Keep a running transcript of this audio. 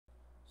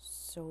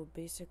So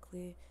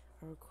basically,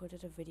 I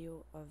recorded a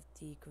video of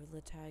the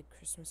Gorilla Tag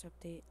Christmas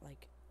update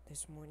like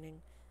this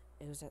morning.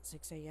 It was at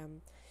 6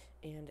 a.m.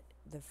 and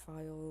the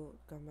file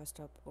got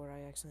messed up, or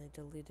I accidentally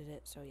deleted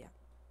it. So yeah,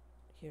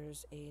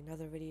 here's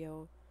another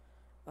video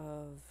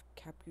of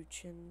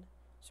Capuchin.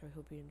 So I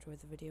hope you enjoyed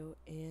the video,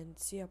 and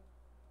see ya.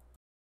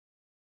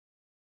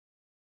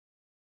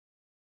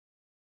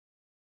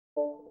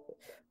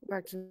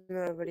 Back to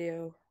another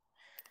video.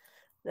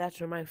 That's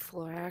where my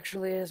floor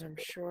actually is. I'm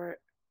sure.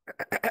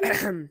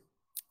 I'm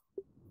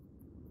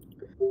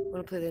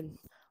gonna play the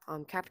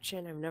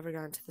Capuchin. I've never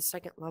gotten to the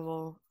second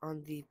level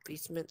on the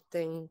basement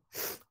thing,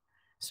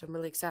 so I'm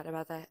really excited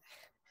about that.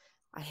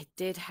 I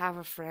did have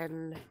a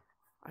friend.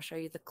 I'll show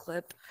you the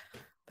clip,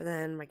 but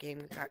then my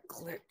game got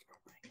clicked.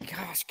 Oh my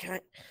gosh,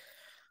 can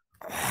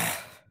I?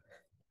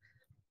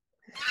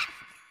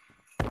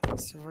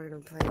 So we're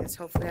gonna play this.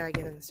 Hopefully, I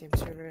get in the same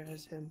server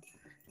as him.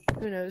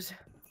 Who knows?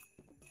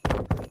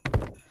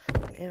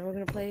 And we're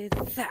gonna play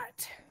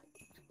that.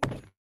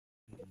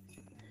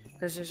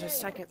 Because there's a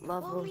second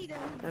level, and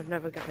I've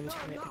never gotten to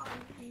it.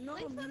 And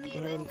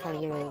I'm kind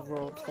of gonna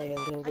role play a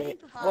little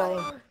bit.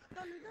 Whoa.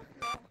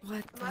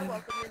 What the?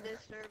 Welcome to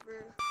this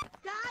server.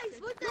 Guys,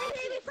 what the heck?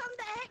 We found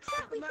the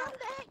exit! We found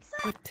the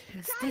exit! What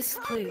is this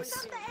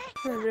place?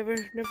 I've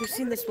never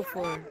seen this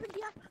before.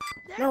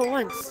 No,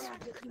 once.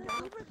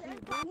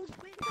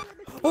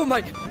 Oh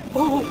my!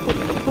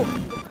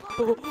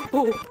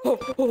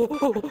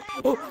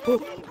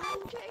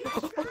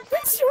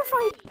 It's your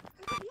fight!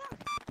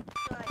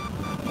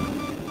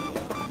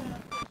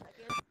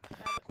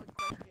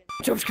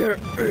 Jump scare!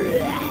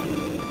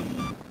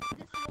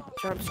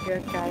 Jump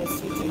scare,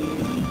 guys.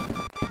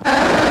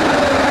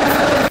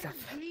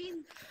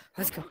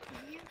 Let's go.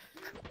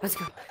 Let's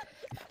go.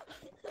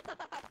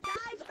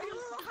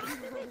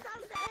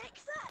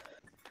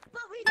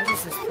 What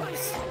is this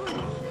place? Where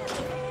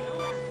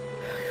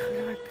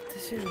do I put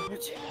this in?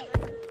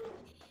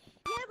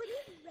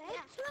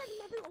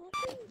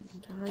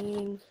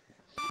 Dying.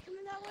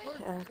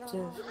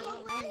 Active.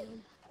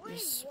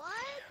 This.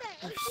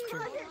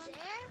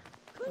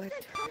 What?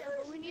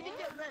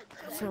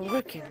 It's not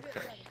working.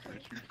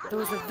 There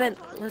was a vent.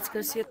 Let's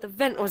go see if the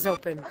vent was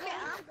open. I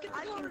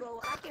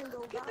can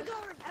go. Get the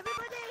guard.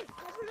 Everybody.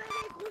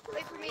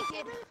 Wait for me,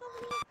 kid.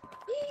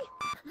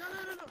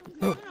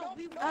 No.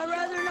 I'd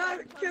rather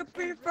not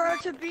prefer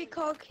to be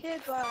called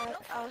kid, but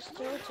I'll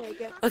still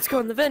take it. Let's go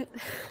in the vent.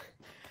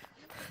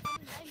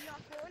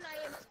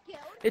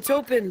 It's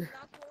open.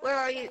 Where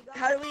are you?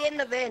 How do we get in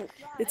the vent?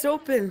 It's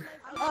open.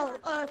 Oh,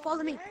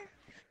 follow me.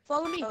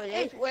 Follow me. Oh,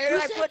 hey, where do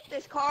I put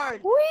this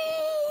card?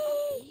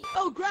 Whee!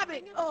 Oh, grab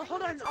it. Oh,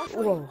 hold on. I'll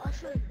show Whoa.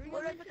 you.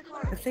 Where do I put the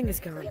card? The thing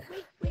is gone.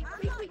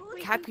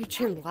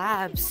 Capuchin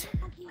Labs.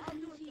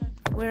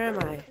 Where am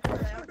I?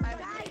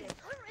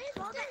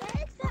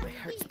 My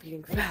heart's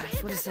beating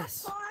fast. What is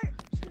this?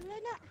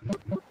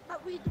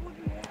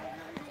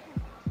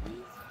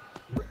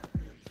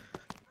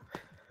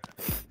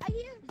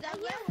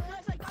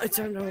 It's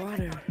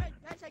underwater.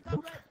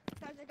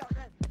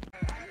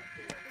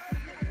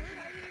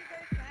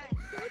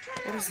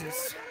 What is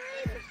this?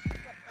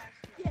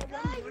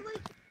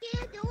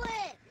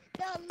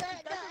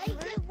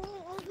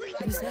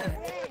 What is that?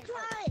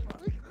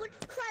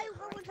 Let's try it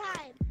one more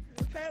time.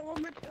 Try it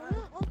one more time.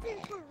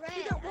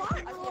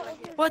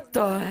 What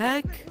the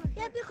heck?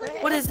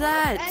 What is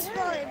that?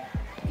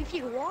 If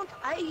you want,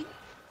 I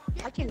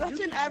can. That's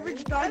an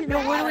average dog.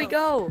 No, where do we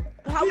go?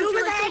 How you know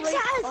where the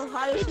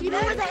exit is? You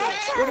know where the exit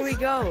is? Where do we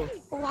go?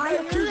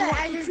 Ohio. The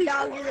average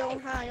dog is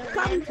Ohio.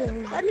 Come,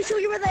 let me show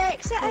you where the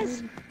exit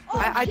is.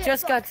 I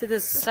just got to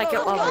this second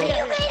level.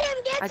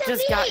 I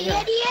just got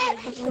here.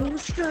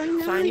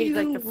 So I need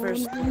like the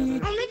first. I'm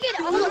gonna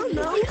get all of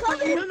them.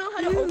 You don't know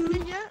how to open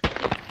it yet?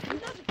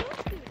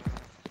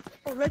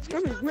 Oh, Red's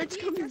coming. Red's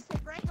coming.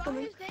 Red's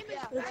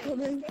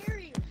coming.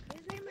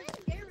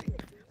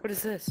 What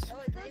is this?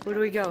 Where do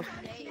we go?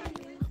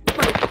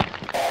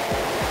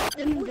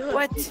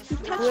 What?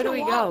 Where do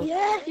we go?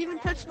 Yeah, he even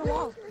touched the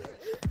wall.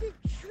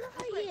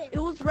 It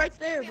was right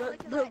there,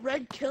 but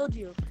Red killed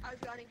you.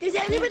 Does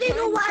anybody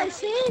know what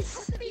it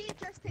is?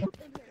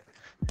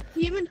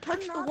 He even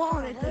touched the wall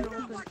and it didn't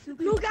open.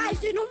 No, guys,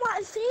 do you know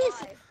what it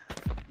is?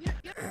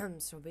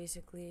 So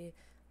basically,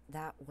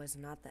 that was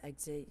not the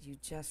exit. You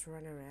just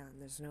run around.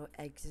 There's no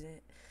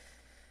exit.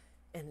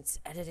 And it's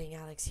editing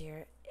Alex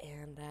here,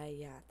 and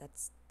yeah,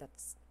 that's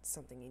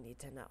something you need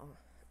to know.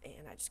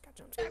 And I just got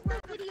jumped. Wait,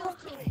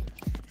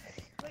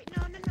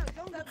 no,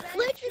 don't go.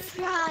 Let's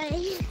try.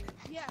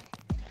 Yeah.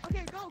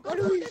 Okay, go. What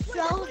is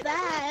so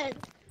bad?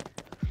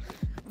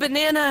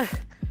 Banana.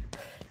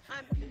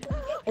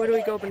 Where do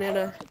we go,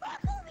 Banana?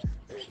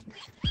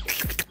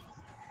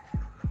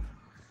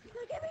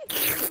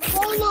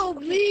 Follow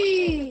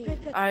me.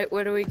 All right,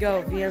 where do we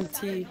go?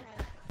 VMT.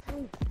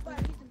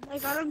 I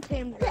got him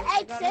tamed. The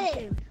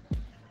exit.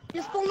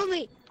 Just follow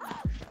me.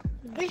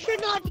 Be sure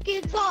not to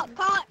get caught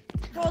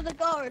for the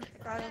guard.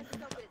 Got him.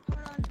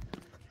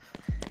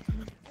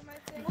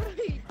 What are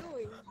you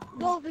doing?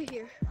 Go over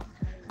here.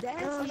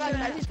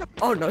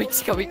 Oh no,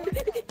 he's coming.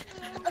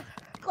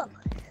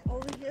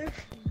 over here.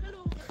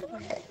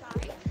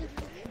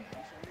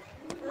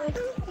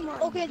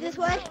 Okay, this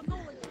way.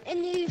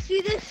 And you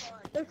see this?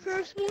 The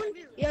first one?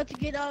 You have to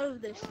get out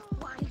of this.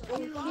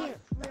 You can't.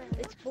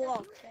 It's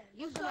blocked.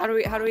 How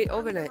do we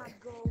open it?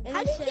 And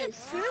it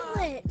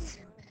says,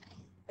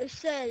 it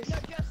says,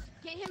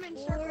 Get him in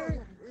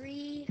circle.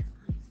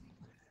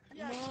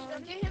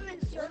 Get him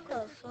in circle.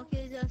 What the fuck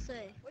does that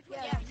say?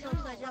 Yeah, It's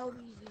upside down.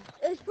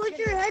 Just put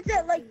your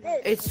headset like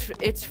this.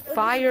 It's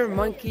fire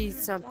monkey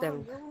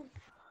something.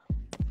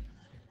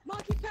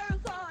 Monkey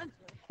marathon.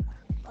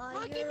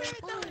 Monkey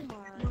marathon.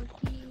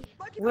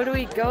 Where do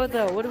we go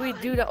though? What do we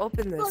do to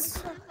open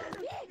this?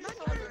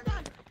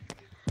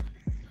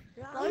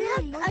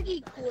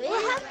 Monkey quiz.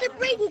 We'll have to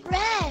bring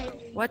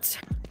Red. What?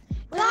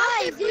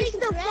 Guys, it's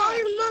the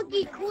fire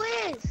monkey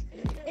quiz.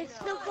 It's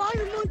the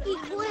fire monkey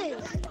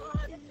quiz.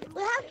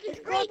 We'll have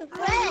to bring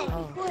Red.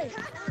 Oh. Quiz.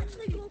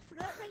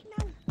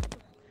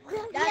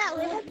 Yeah,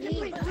 we have to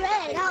bring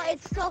Red. Now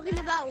it's talking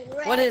about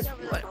red.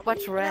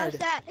 What's red?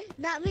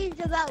 That means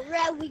about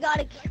red. We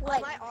gotta get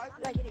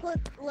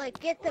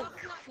the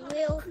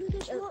quill,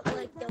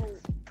 like the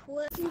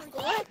quill. What?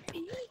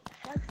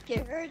 I'm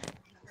scared.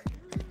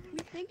 You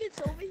think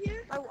it's over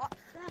here?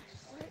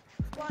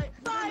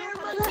 Fire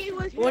monkey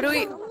was.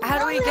 How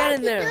do we get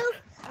in there?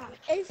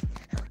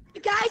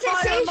 Guys, it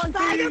says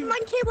fire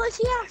monkey was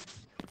here.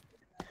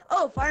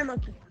 Oh, fire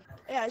monkey.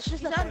 Yeah, it's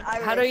just not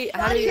How do you get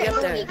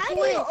there? How do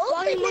you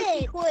open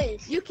it?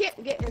 Quiz. You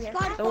can't get in there.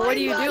 So what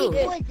do you do?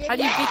 How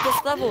do you beat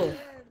this level?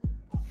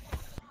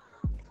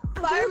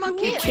 Fire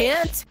monkey. You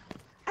can't?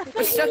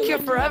 We're stuck here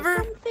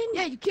forever?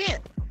 Yeah, you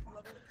can't.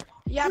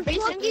 Yeah, You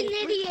basically. fucking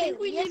idiot.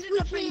 Yes, ended we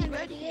up in can.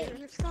 red here.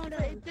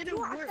 It didn't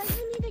work.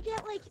 We need to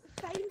get like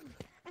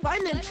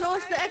Fine then, show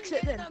us the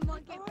exit then.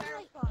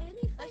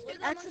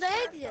 That's the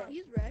exit.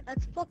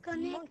 That's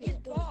fucking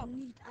exit.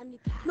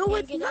 No,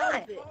 it's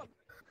not.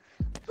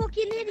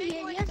 Fucking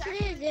idiot. Yes,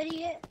 it is,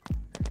 idiot.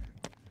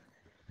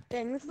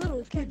 Dang, this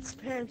little kid's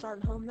parents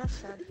aren't home. That's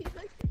sad.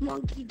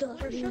 Monkey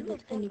doesn't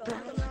need any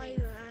parents.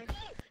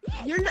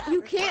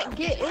 You can't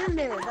get in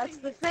there. That's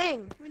the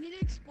thing. We need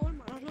to explore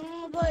more.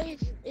 No, but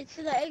it's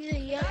to the exit.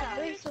 You have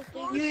to bring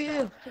something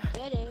to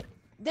get it.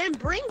 Then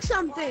bring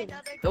something.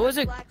 There was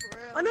a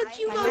Why don't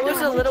you go there was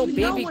a down? little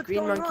You know baby what's green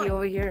going monkey on.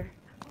 over here.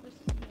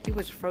 He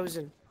was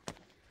frozen.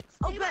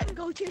 Oh, bet.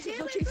 Go chase it.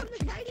 Go chase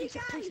it. Chase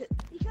it. Chase it.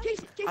 Chase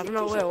it. I don't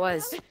know where it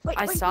was.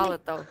 I saw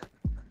it though.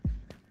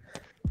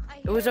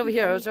 It was over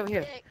here. It was over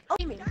here. Oh,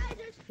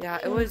 Yeah,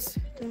 it was.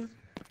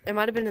 It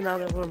might have been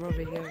another room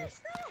over here.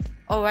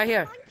 Oh, right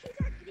here.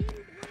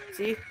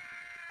 See?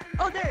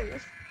 oh, there he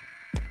is.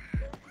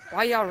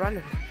 Why y'all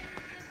running?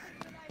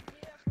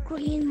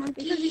 Green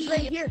monkey. Because he's right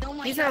here.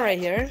 He's not right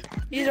here.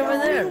 He's over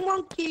there.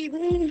 Monkey.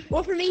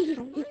 Well, for me,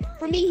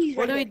 he's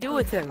What right do we do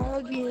with him?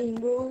 Hugging,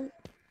 bro.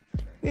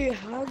 We're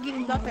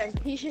hugging. Nothing.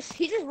 He just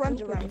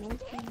runs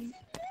around.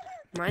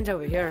 Mine's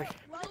over here.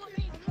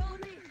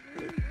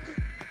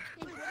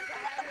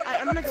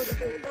 I'm gonna go.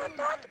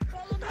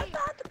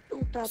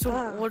 So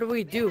what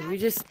do? We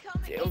just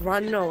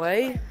run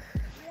away?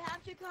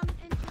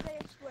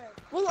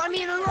 Well, I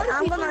mean, a lot of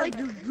people like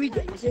to read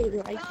it.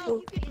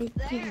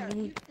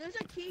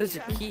 There's a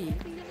key.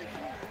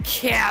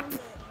 Cap.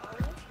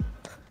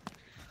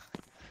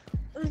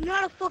 There's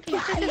not a fucking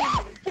key.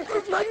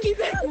 Monkey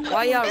bear.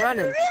 Why y'all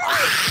running?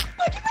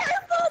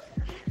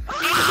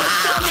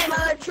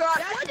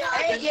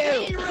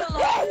 Hey, you.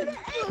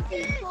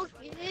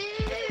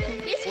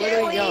 Where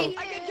do we go?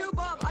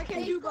 I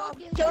can do Bob.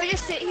 Can we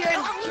just sit here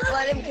and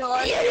let him kill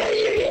us?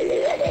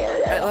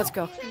 Alright, let's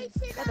go.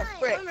 That's a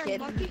frick,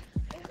 kid.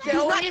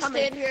 Can we just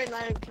stand here and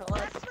let him kill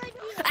us?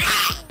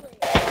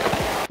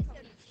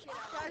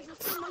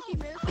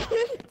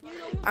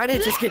 I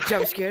didn't just get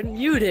jump scared.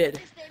 You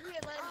did.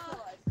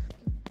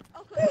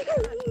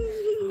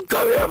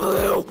 Come here,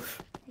 Blue.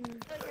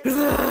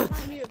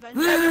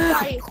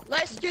 Everybody,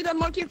 let's do the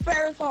monkey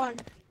marathon.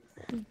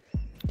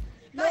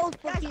 No,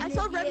 Guys, I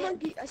saw red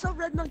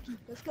monkey.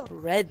 Let's go.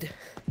 Red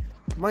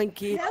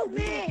monkey. Help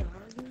me.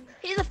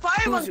 He's a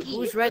fire monkey.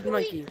 Who's red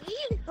monkey?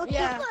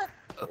 Yeah.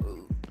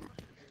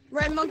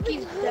 Red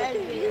monkey's dead.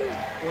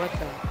 What the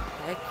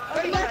heck?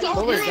 Red monkey's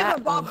What was dead,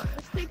 that? Bob. Oh.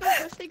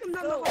 Let's take him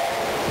down the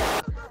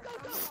hall.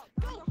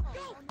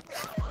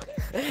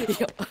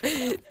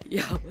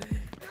 Yo.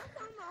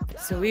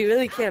 So we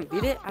really can't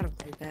beat it? I don't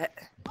think that.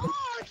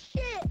 Oh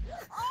shit!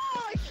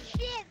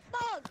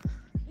 Fuck!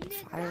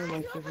 Fire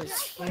monkey was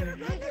here.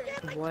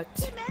 What?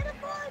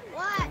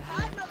 What?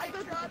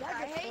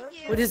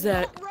 What is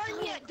that?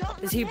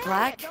 Is he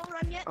black?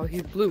 Oh,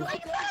 he's blue.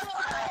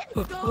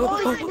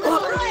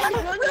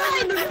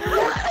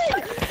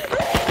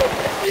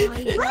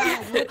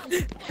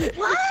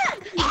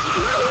 What?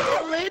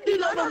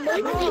 Landed on a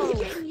monkey. You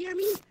can't hear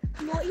me?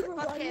 Not even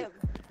Fuck him.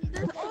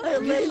 I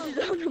landed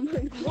on a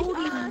monkey.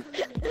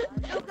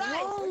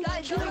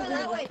 Guys, don't go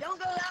that way.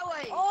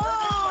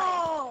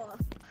 Oh!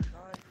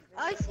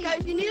 I see.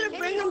 Guys, you need to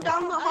bring him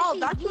down the hall.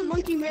 That's what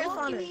monkey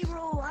marathon is.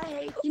 I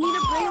hate You need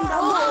to bring him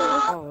down the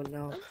hall. Oh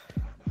no.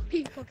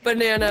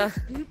 Banana.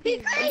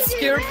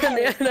 Scared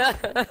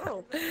banana.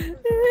 Oh.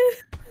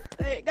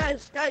 Hey,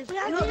 guys,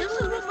 no, this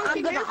is what's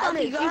fucking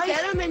funny. You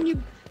get him and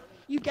you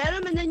get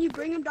him and then you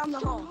bring him down the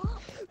hall.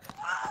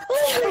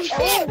 Oh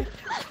shit!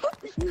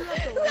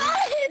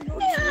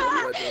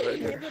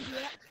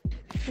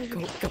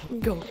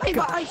 Go. Hey,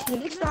 bye. See you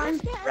next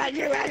time.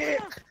 Roger.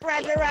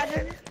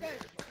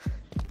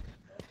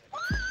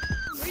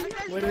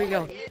 Where do we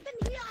go?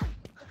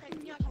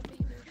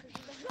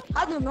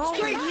 I don't know.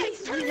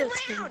 We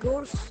just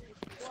go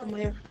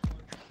somewhere.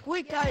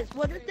 Wait, guys,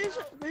 what if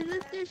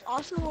there's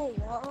also a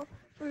wall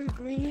for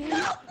green,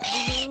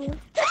 blue?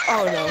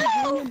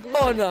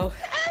 Oh no.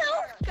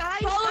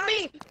 Guys, follow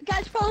me.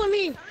 Guys, follow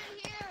me.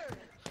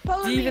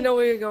 Follow Do you even know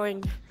where you're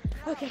going?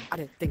 Okay. I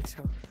didn't think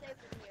so.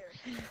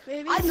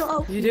 Maybe. I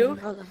know. You do?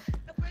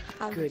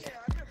 Good.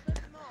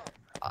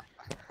 But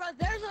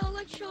there's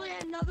literally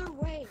another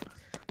way.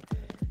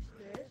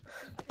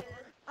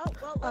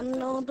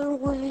 Another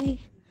way.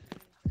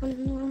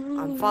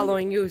 I'm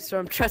following you, so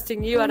I'm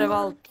trusting you out of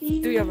all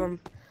 3 of them.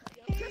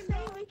 We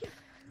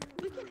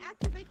can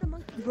activate the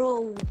monkey.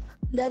 Bro,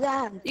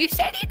 Dada. You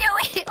said you knew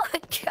it.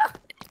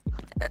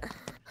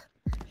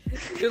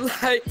 You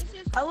lied.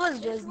 I was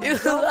just You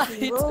joking,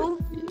 lied. bro.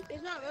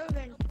 It's not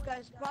moving,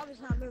 guys.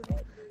 Bobby's not moving.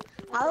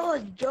 I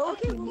was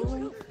joking,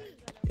 bro.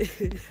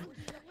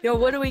 Yo,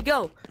 where do we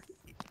go?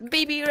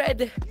 Baby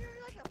Red.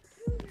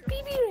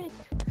 Baby Red.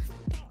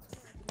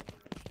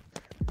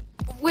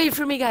 Wait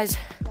for me, guys.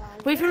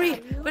 Wait for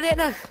me.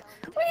 Banana.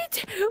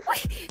 Wait.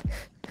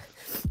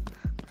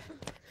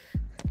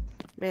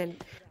 Man.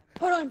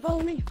 Hold on,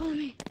 follow me.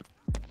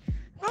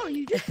 Oh,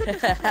 you just took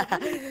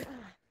a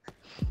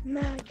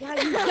Man,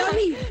 God, you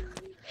dummy.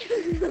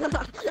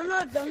 I'm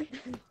not a dummy.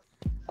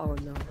 Oh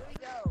no.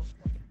 Go.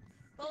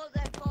 Follow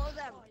them.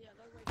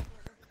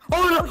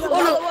 Oh no.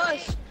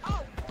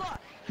 Oh,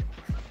 fuck.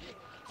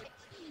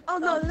 Oh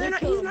no,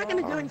 he's not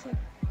gonna do anything.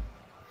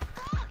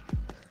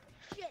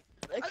 Shit.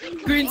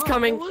 Green's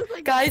coming.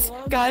 Guys.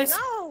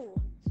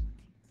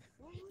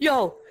 No.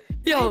 Yo.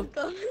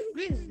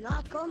 Green's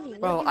not coming.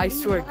 Bro, I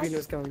swear Green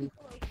was coming.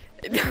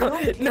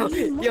 No.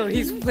 Yo,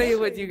 he's playing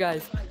with you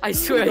guys. I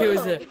swear he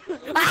was there.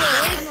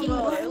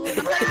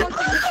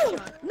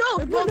 No,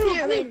 we're both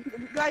here.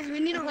 Guys, we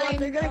need to run.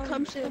 They're gonna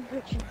come soon.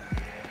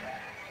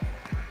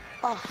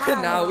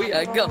 Now we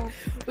gotta go.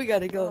 We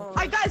gotta go.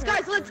 Alright, guys,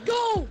 let's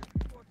go.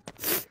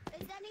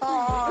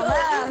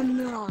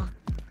 No.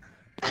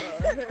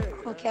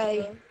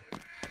 Okay.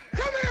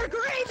 Come here,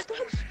 Green.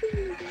 Stop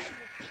spinning.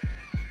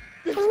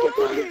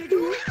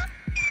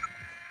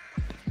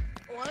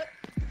 What?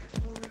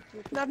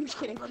 No, I'm just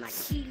kidding.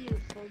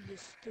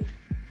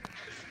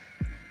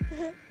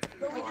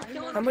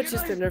 How much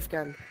is the Nerf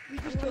gun?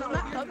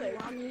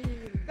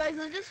 Guys,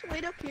 let's just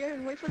wait up here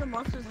and wait for the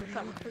monsters to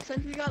come. But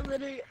since we got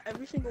literally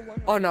every single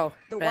one. Oh no.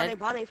 Red.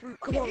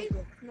 Come on.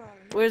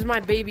 Where's my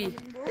baby?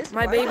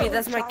 My baby.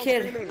 That's my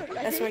kid.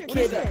 That's my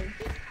kid.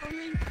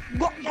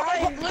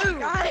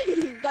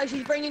 Guys,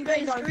 he's bringing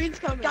green. Green's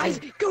coming. Guys,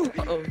 go.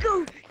 Uh-oh.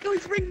 Go,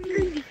 he's bringing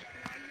green.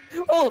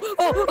 Oh.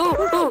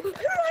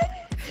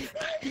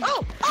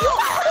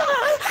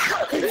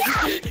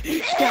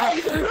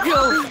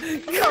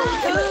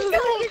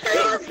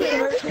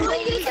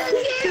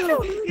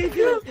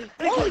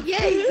 Oh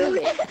yeah.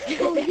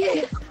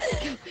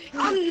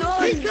 I'm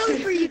not. He's going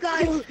for you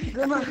guys.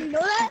 Come on. You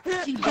know that?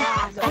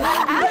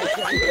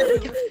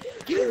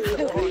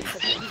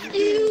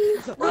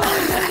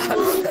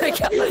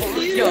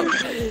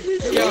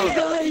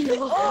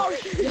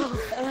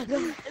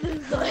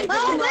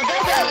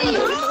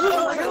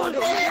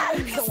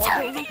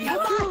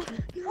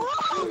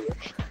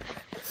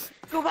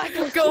 Go back.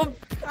 Go.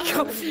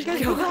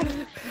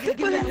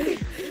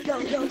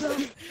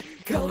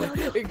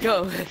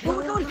 Oh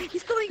my god,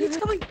 he's coming.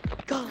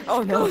 Go.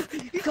 Oh no.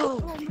 Go.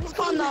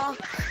 Spawn now.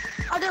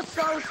 I just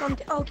saw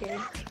something. Okay.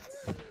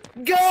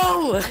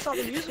 Go. I saw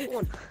the music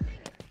one.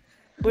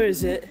 Where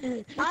is it?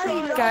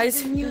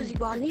 Guys, the music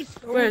one. He's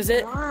so where is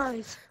it?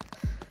 Nice.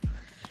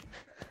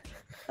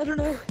 I don't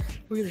know.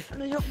 We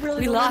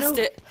Really lost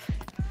it.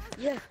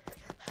 Yeah.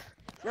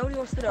 Nobody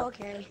wants to know.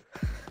 Okay.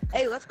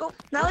 Hey, let's go.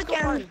 Now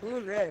again. Blue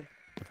and red.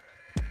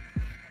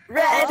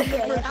 Red.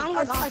 Okay.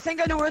 I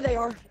think I know where they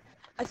are.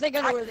 Take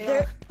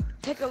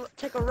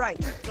a right.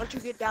 Don't you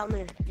get down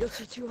there. You'll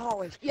see 2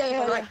 hallways.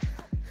 Yeah. Right.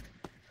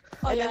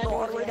 And then go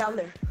all the way down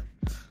there.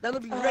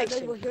 That'll be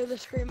racing. We'll hear the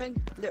screaming.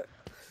 There.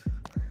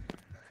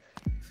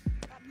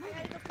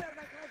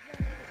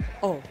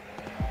 Oh.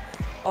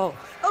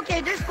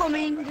 Okay, they're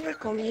coming.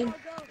 Oh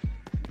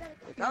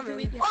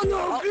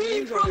no,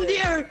 green from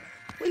there.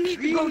 We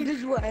need to go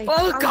this way.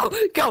 Oh, go.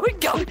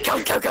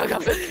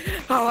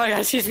 Oh my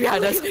gosh, he's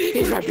behind us.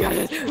 He's right behind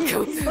us.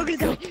 Go. I'm gonna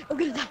die. Oh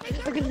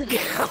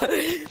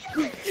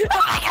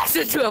my gosh,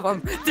 there's 2 of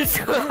them. There's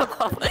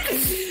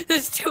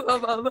 2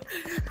 of them.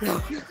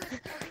 No.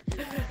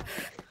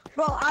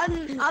 Bro, I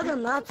did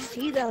not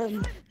see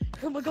them.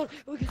 Oh my god.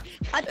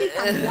 I think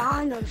I'm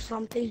blind or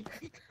something.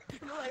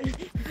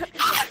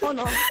 Oh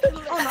no,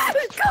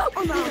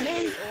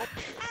 man.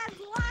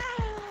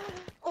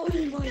 Oh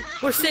my.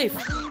 We're safe.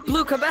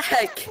 Blue, come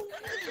back.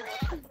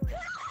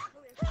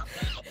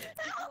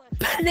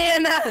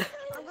 Banana. I'm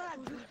gonna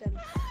beat them.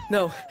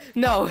 No,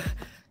 no,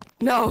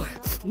 no,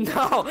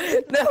 no,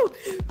 no,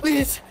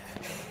 please.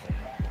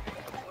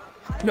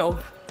 No,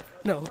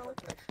 no.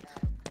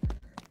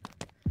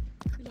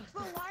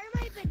 But why are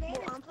my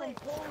bananas split?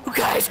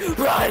 Guys,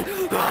 run,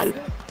 run.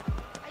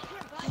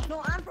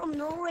 No, I'm from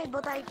Norway,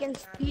 but I can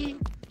speak.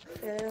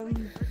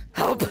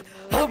 Help,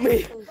 help me. I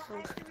have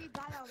to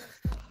rebuy all this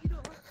stuff. You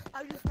don't want.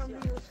 I'm just from the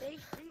USA.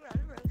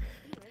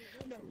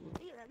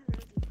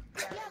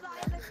 Yeah, but I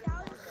have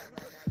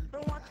 1,000.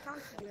 From what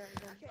country are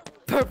you?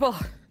 Purple.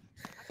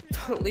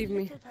 Don't leave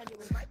me. But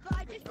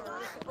I just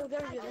bought. Oh,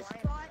 there I it is.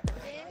 just bought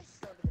this,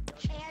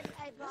 and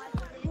I bought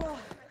this. Whoa.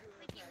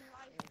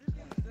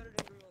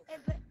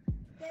 And but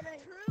then I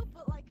true,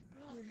 but like.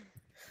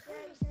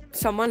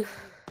 Someone?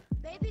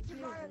 Maybe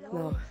tomorrow.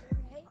 No.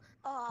 Right?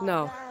 Oh,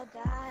 No.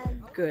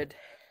 Dad. Good.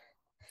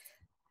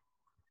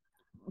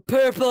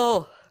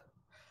 Purple.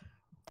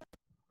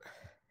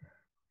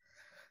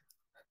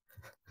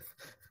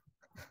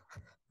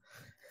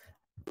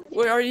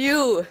 Where are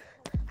you?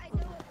 I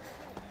know it.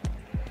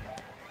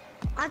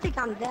 I think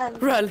I'm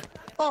dead. Run.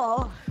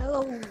 Oh,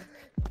 hello.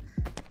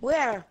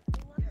 Where?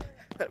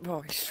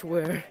 Oh, I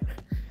swear.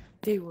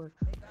 They were.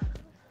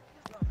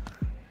 I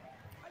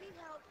need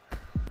help.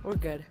 We're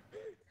good.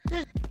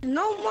 There's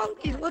no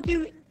monkeys. What do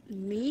you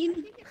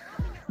mean?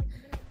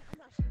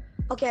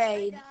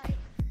 Okay,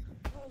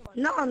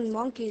 non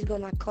monkey's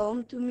gonna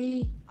come to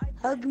me,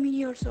 hug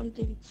me or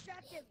something.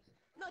 Distract him.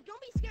 No, don't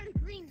be scared of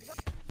green.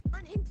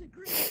 Run into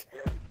green.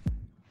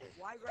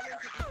 Why run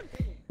into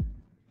green?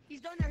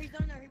 He's down there. He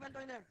went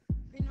down there.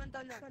 Green went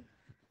down there.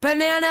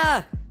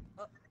 Banana!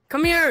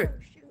 Come here!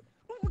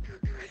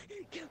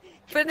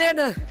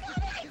 Banana!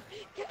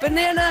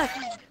 Banana!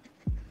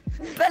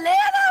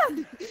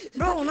 Banana!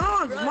 Bro,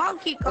 no,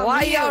 monkey come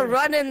Why here. y'all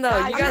running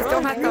though? You guys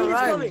don't have to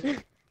run.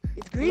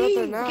 It's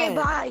green. No, they're Okay,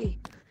 not. bye.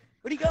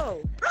 Where'd he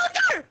go?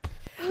 Brother!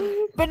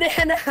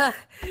 Banana!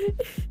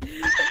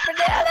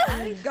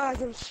 Banana!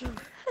 Guys, I'm so...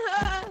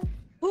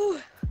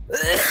 Oh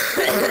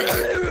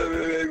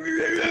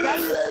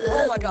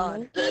my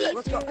god.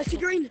 Let's go. I see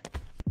green.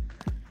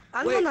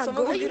 I'm Wait, gonna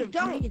someone go go get you him.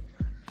 down.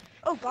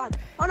 Oh god.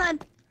 Hold on.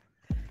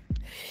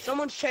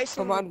 Someone's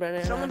chasing. Come on,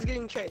 Banana. Someone's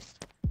getting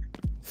chased.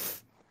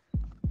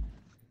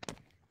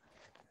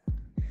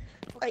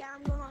 Okay,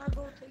 I'm gonna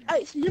go to you.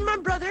 Hey, you're my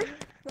brother.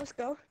 Let's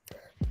go.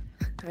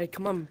 Hey,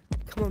 come on.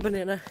 Come on,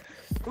 Banana.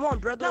 Come on,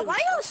 brother. No, why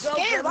y'all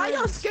scared? Why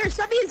y'all scared?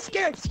 Stop being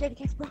scared. Scared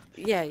cats, bro.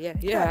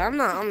 Yeah. I'm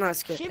not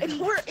scared. It's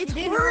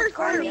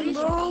horrifying,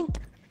 bro.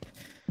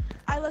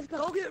 Alright, let's go.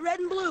 Go get red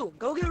and blue.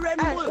 Go get red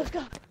and Alright, blue. let's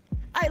go.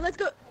 Alright, let's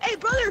go. Hey,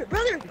 brother.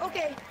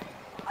 Okay.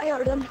 I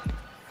heard him.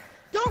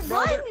 Don't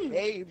Brother. run.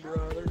 Hey,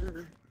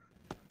 brother.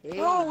 Hey,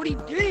 Bro, what are you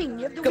brother. doing?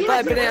 You have to Goodbye, you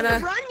haven't banana.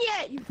 run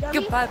yet, you dummy.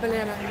 Goodbye,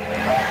 Banana.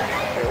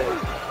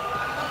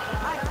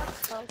 I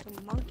saw some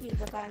monkeys,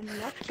 but I'm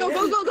not Go.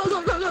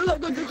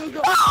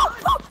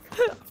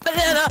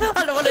 Banana!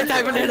 I don't want to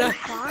die, Banana.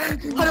 I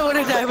don't want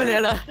to die,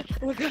 Banana.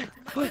 Oh my god.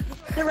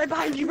 They're right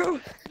behind you, bro.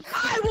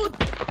 I will.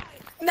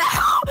 No!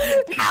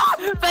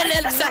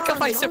 Banana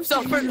sacrificed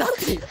himself for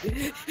nothing.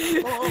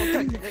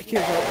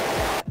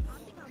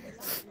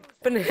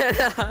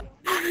 Banana.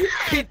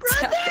 We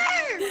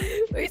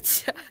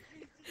tried.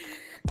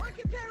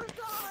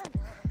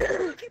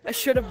 I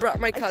should have brought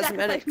my I sacrificed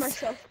cosmetics.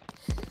 myself.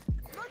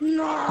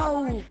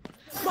 No.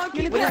 What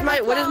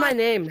is my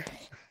name?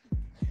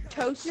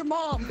 Toast your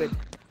mom. Good.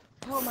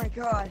 Oh my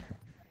god.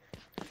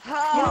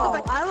 How?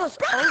 No, I was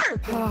brother,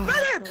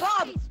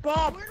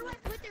 Bob. Where do I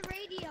put the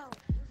radio?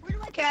 Where do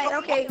I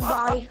Okay,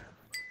 bye.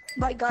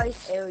 Bye, guys.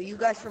 Hey, are you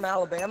guys from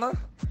Alabama?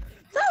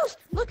 Toast,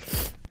 look.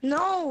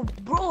 No,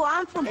 bro,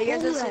 I'm from Hey, you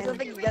guys want to see Poland.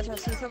 something? You guys want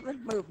to see something?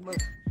 Move.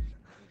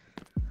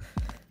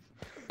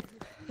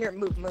 Here,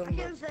 move. I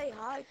can't say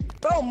hi.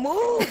 Bro,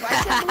 move!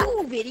 I said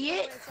move,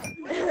 idiot.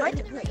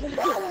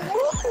 Bro,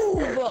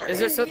 move. Is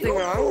there something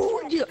wrong?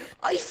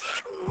 I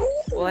said move.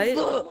 What?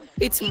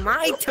 It's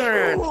my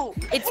turn.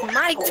 It's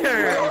my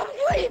turn.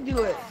 Why you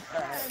do it?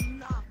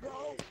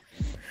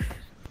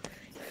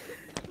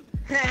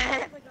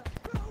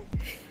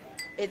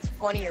 It's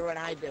funnier when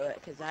I do it,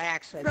 because I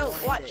actually Bro,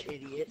 wanted watch. it,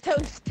 idiot.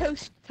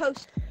 Toast.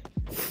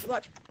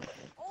 Watch.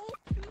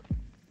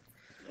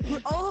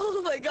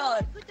 Oh my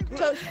god.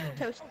 Toast.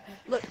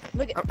 Look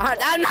at.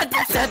 I'm not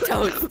that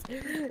toast.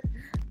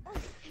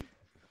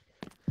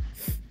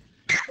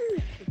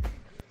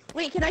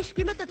 Wait, can I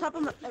scream at the top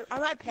of my? Are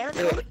my parents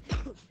home?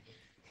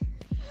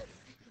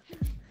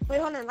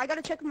 Wait, hold on. I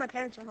gotta check if my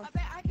parents are home.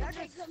 I can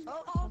take some.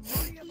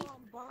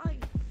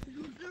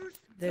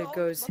 There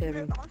goes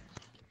him.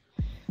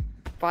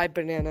 Bye,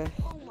 Banana.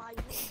 Oh my.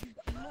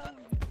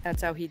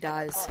 That's how he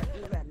dies.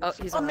 Oh,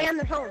 he's Oh alive. man,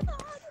 they're home.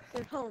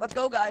 They're home. Let's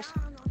go, guys.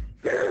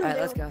 Alright,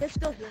 let's go. They're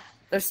still here.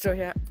 They're still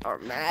here. Oh,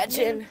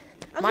 imagine.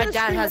 I'm My gonna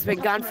dad scream has at the been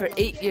top gone of for my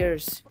 8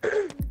 years.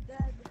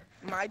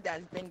 My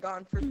dad's been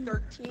gone for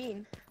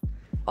 13.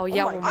 Oh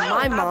yeah, my well God. I my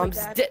don't have a mom's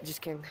dad. dead.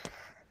 Just kidding.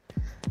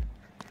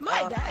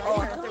 My dad.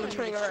 Oh, I thought they were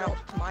turning around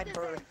to my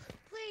bird.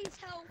 Please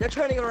help. They're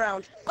turning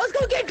around. Let's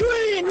go get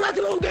green. Let's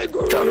go get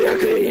green. Come here,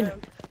 Green.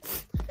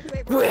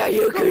 Where are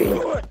you,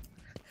 Green?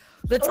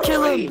 Let's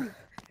kill him.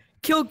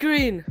 Kill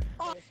Green.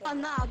 Oh,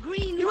 nah,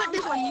 green. You went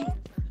this way.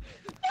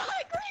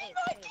 Green,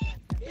 Mikey.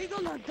 You're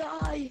gonna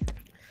die.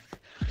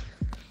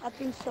 I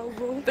think so,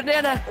 bro.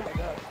 Banana. Oh my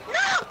god.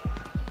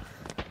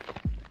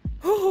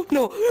 Oh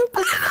no. Oh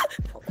god.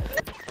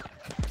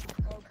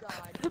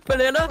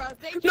 Banana.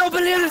 No,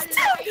 bananas.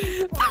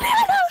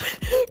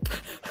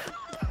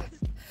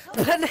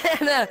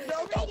 Banana.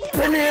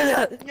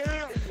 Banana.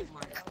 No.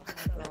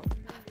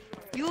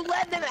 You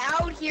let them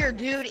out here,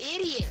 dude,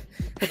 idiot.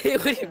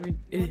 What do you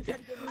mean?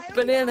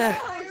 Banana.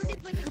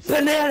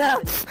 Banana.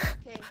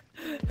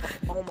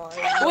 Oh my.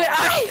 Where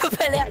are you,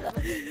 Banana?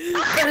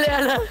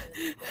 Banana.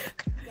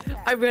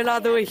 I ran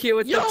all the way here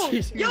with the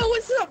cheese. Yo,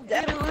 what's up,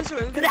 Dad? No, no,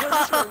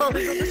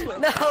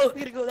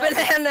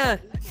 Banana.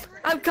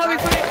 I'm coming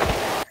for you.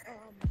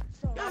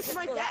 That's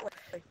my dad.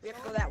 We have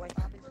to go that way.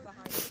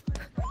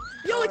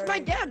 Yo, it's my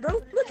dad, bro.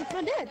 Look, it's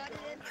my dad.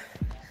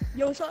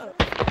 Yo, what's up?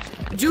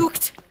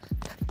 Juked.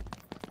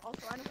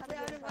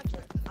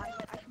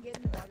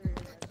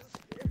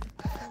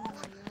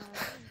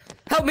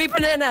 Help me,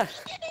 Banana.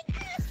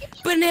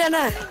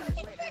 Banana.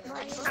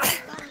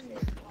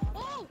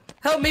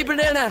 Help me,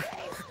 Banana.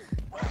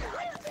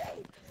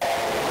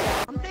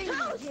 I'm thinking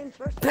of James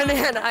first.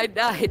 Banana, I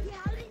died.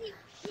 How did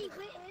he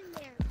went in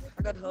there?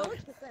 I got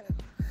hugged.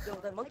 Yo,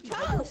 that monkey.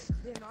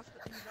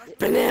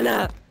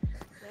 Banana.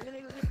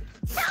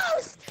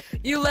 Toast!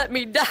 You let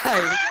me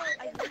die.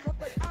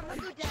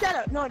 Shut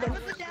up. No, I didn't.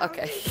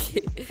 Okay.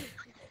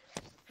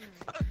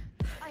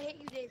 I hate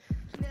you, Dave.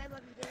 I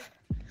love you, Dave.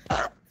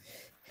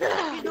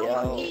 No Yo.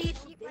 monkeys.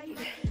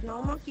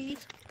 No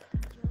monkeys.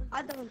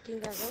 I don't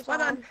think that goes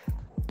Hold on.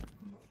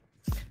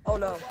 Oh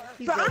no.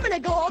 Bro, I'm gonna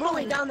go all the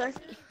way down there.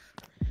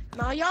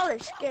 Nah, y'all are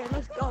scared.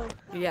 Let's go.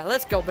 Yeah,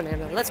 let's go,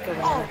 Banana. Let's go,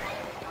 Banana.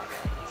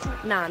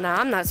 Nah,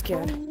 I'm not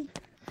scared.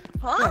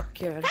 Huh? Not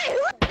scared. Hey,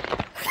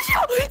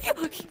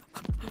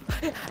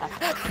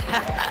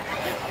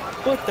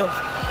 What the?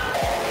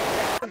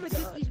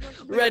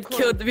 Red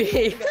killed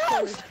me.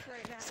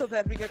 So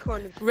bad we got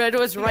cornered. Red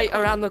was right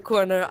around the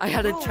corner. I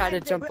had to try to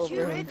jump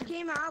over him.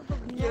 came out of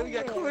Yeah, we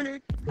got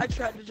cornered. I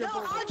tried to jump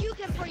over. I'll juke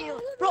him for you.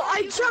 Bro,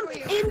 I jumped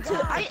into.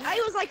 I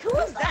was like, who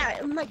was that?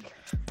 I'm like,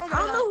 I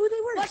don't know who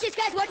they were. Watch this,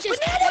 guys. Watch this.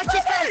 Bananas, Watch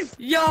this, guys.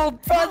 Yo,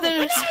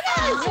 brothers.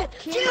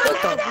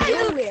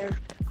 Bananas!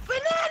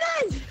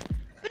 Bananas!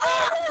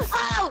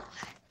 Oh!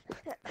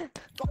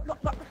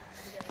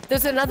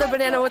 There's another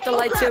Banana with the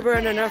lightsaber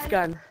and a Nerf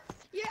gun.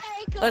 Your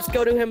ankles. Let's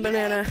go to him,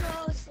 Banana.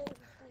 Ankles.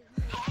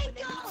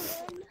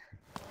 Ankles.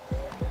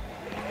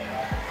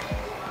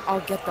 I'll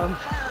get them.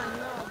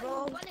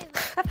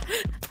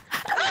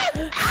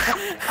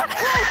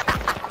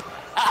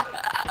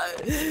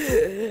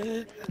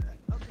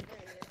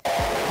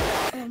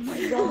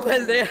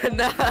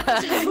 Banana.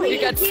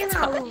 You got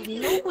stuck.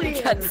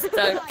 You got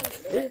stuck.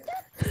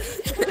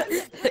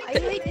 I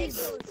hate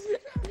this.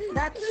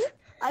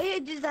 I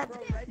hate this.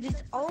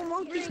 This all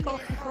monkeys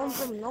come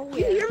from nowhere.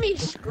 You hear me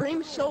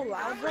scream so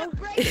loud, bro?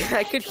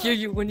 I could hear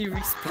you when you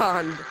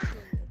respawned.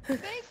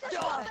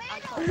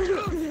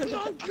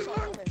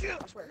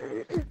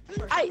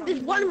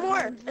 There's one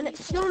more, and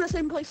it's still in the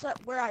same place that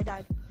where I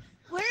died.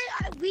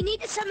 We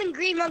need to summon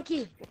Green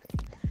Monkey.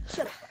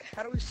 Shut up.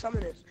 How do we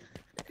summon it?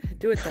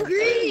 Do it then.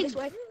 Green. This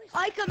way.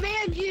 I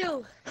command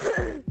you.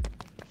 Green,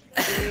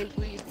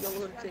 please, no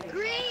lunatic.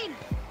 Green.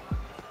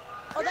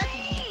 Oh, that's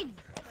Green.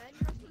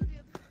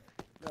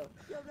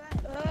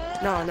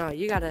 No,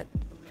 you got it.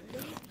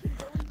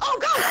 Oh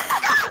God!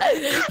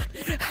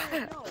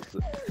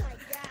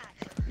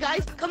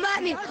 Guys, come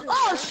at me.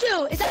 Oh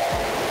shoot! Is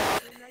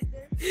that?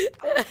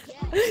 God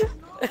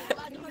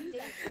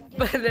dang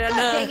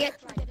Banana. it!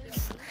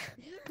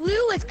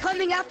 Blue is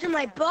coming after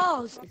my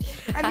balls.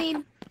 I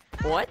mean.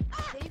 What?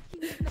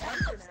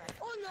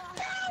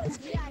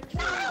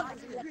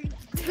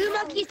 Blue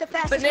Monkey's the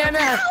fastest.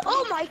 Banana.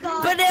 Oh my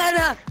God.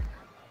 Banana.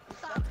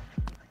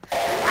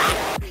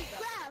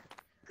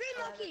 Green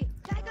Monkey,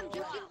 tag him,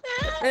 juke you.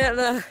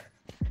 Banana.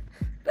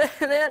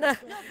 Banana.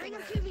 No, bring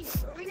him to me.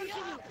 Bring him to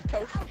me.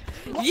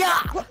 Yeah.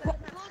 I'm gonna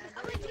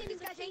take these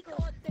guys'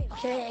 ankles.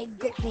 Okay,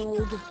 get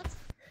hold. Guys,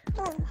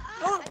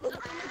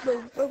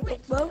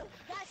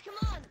 come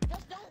on.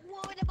 Just don't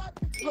worry about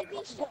the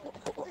TV show.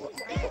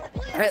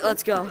 All right,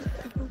 let's go.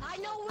 I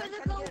know where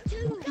to go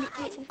to.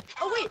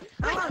 Oh wait,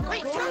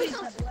 wait, show me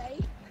some.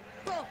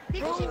 Bro,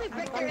 did you see me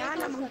break their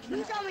ankles?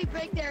 You saw me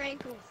break their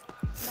ankles.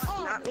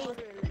 Oh, Not me.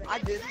 I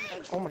did.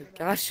 Oh my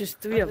gosh, there's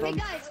 3 of hey them.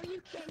 guys,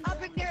 I'll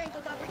break their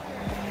ankles. I'll break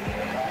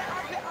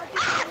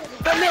their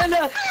ankles.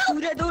 Banana. Hey,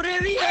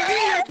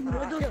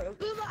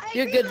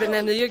 You're Green good, Monkey,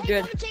 Banana. You're hey,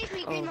 good. Come chase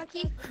me, Green Oh.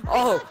 Monkey.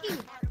 Oh. Green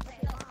Monkey.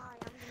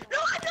 No,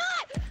 I'm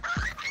not.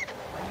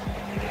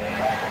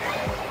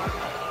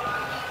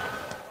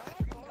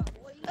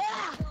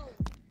 Ah.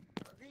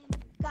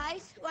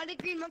 Guys, why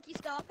did Green Monkey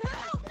stop?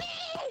 Help me!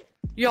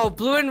 Yo,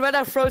 blue and red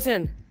are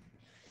frozen.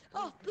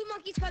 Oh, Blue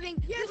Monkey monkey's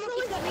coming. Yeah, Blue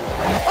monkey's so coming.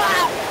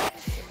 Ah!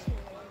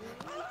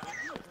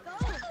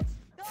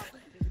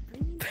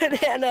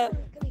 Banana.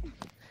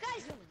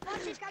 Guys,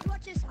 watch this. Guys,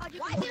 watch this.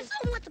 Why is there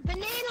so much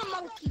banana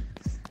monkeys?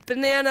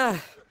 Banana.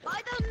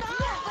 I don't know.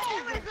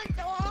 Whatever is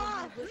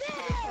off.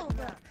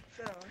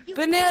 No.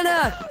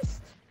 Banana.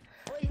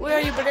 Where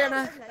are you,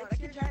 banana?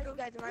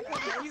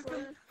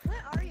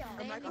 Where are y'all?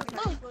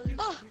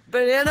 Oh,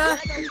 Banana.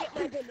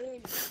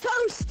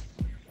 toast.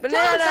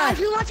 Banana. Guys,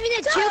 who wants me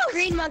to juke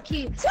green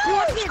monkey? Who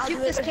wants me to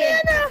juke this kid?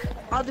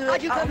 I'll do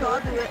it.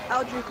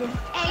 I'll juke him.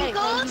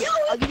 Ankles.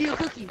 I'll give you a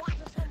cookie.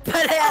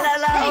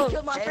 Banana. Hey, No.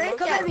 kill my friend.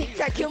 Come at me.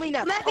 Try to kill me now.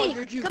 Come at me.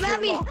 You're juking Come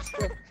at me.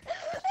 monster.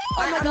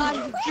 Oh my God.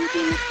 I'm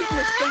juking this kid in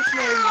the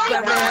stationary.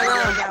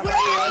 Banana. Where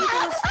are your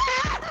ankles?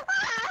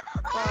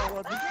 Oh,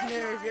 well,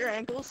 there's your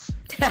ankles.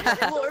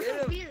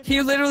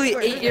 You literally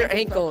ate your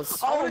ankles.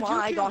 Oh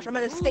my gosh, I'm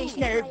at a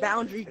stationary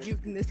boundary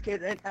juking this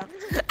kid right now.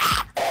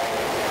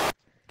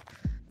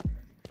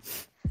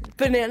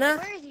 Banana.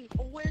 Where is he?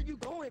 Oh, where are you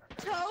going?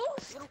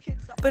 Toast. Little kid,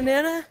 stop.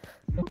 Banana.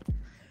 Banana.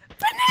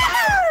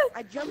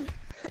 I jumped.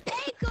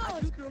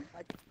 Ankles.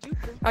 I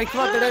juked him. Alright,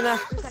 come on, banana.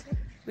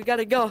 We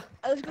gotta go.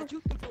 I was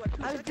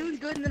doing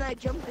good and then I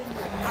jumped in.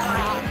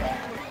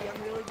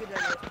 I'm really good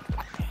at it.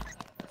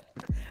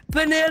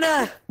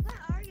 Banana. Where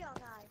are y'all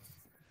guys?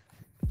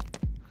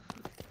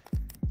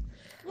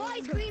 Why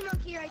is green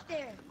monkey right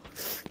there?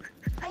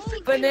 I see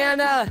green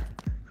Banana.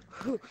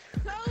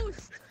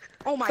 toast.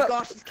 Oh my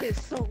gosh, this kid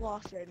is so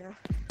lost right now.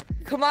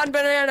 Come on,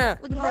 banana.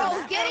 Looking for a Oh,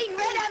 map. getting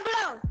red and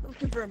blue.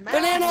 Looking for a map.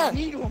 Banana. I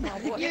need one, my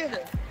boy. Yeah.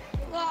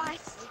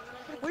 Lost.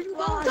 Where you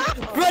Lost.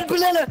 going? Red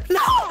banana. No.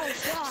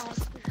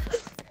 Lost.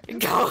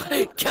 Go.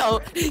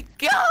 Go.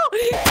 Go.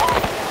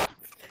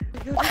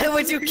 Why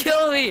would you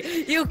kill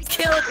me? You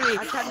killed me.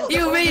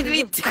 You made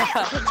me die.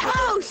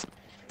 Toast.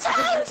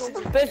 Toast.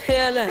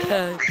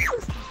 Banana.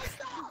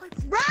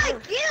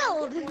 Brian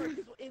killed.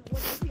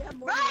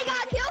 Brian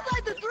got killed by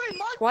the three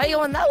monkeys. Why are you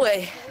going that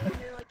way?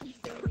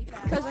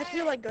 Because I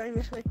feel like going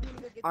this way.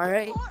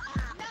 Alright. Okay, hold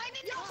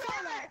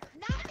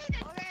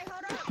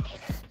on.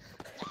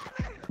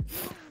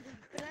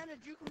 Banana,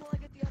 juke him while I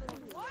get the other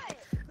one. What?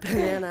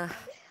 Banana.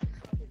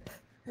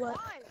 What?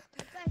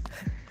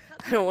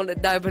 I don't want to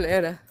die,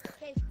 banana.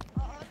 Okay.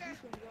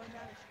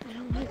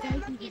 What kind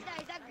of monkey is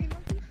that? Is that green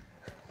monkey?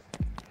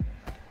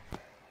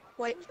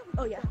 Wait.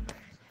 Oh yeah.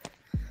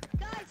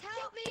 Guys,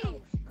 help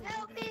me!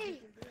 Help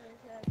me!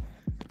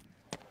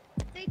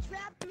 They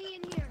trapped me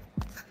in here.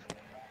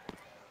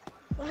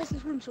 Why is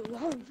this room so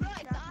long?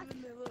 Right, Doc.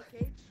 In the little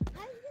cage.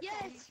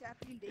 Yes.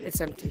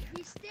 It's empty.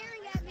 He's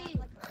staring at me.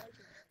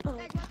 Oh,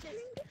 Guys, watch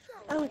this.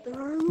 I went the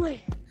wrong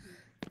way.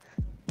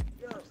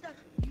 I'm stuck.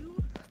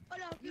 Oh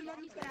no, you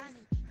monkey's got me.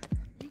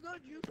 You go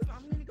juke him.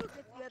 I'm gonna go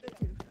get the other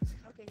two.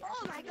 Okay.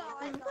 Oh my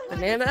God.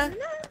 Banana?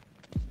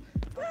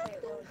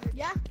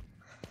 Yeah?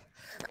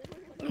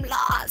 I'm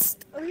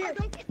lost. Oh, here.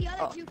 Don't get the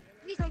other Oh. two.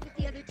 Please don't get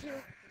the other two.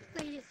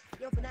 Please.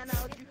 Yo, banana,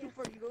 I'll juke him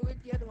for you. Go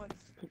get the other ones.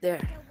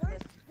 There.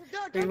 No,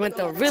 We don't went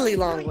get the other really two.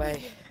 long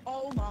way.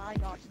 Oh my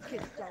gosh, this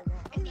kid's so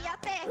long. In the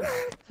upper.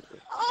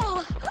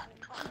 Oh.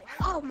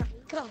 Oh my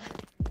God.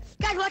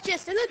 Guys, watch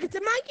this. Hey, look, it's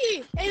a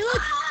monkey. Hey,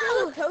 look.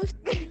 Oh. Toast.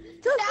 Toast,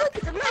 look,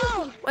 it's a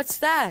monkey. What's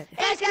that?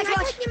 Guys, Can I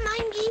watch. touch the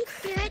monkey?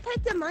 Can I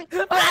touch the monkey?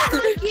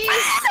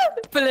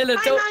 Banana,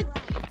 Hi, don't.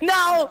 monkey.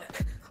 No!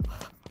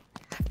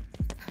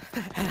 I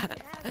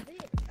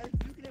was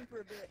juking him for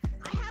a bit.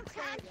 I have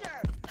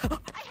cancer. I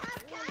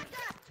have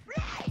cancer.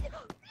 Please.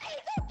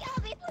 Please don't kill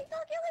me. Please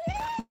don't kill me.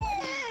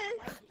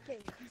 Okay,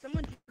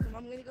 someone juke him.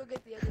 I'm gonna go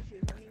get the other two.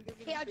 I'm gonna go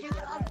get Okay, I'll the do.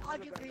 other I'll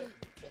ones. do green.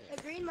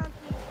 The green monkey.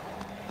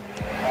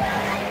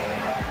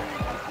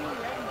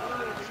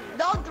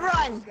 Don't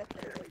run!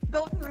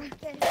 Don't run.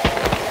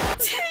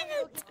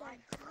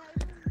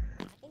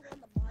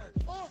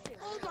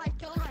 Oh my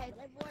God.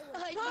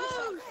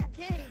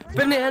 Okay.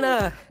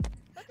 Banana!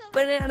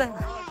 Banana!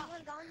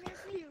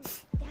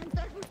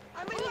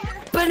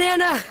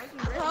 Banana!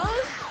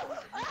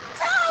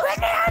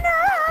 Banana!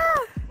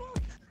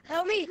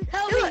 Help me!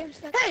 Help me!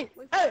 Hey!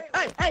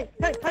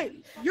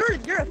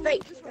 You're a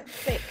fake.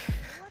 Fake.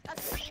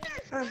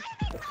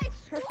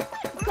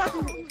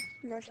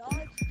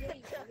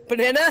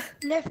 Banana?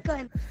 Nerf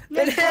gun.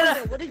 Banana!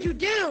 What did you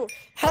do?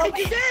 Help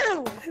me!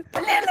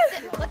 Banana!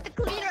 Let the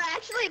cleaner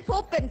actually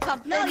open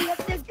something. No, you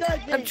have to go.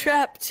 I'm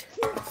trapped.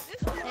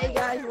 Hey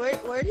guys,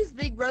 where does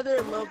big brother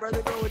and little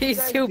brother go? What'd you He's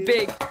guys too do?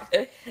 big.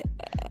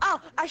 Oh,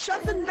 I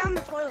shoved them down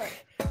the toilet.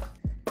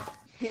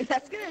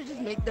 That's gonna just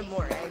make them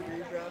more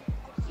angry, bro.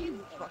 You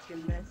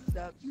fucking messed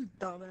up, you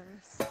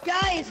dumbass.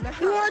 Guys,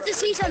 who wants to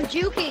see some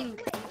juking?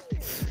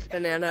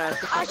 Banana.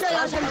 I'll show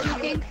you some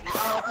juking.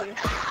 Oh, okay.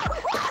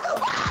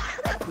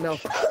 No.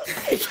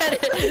 Get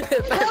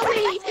it. Help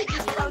me!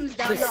 Just comes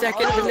down The the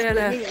second hall.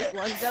 banana.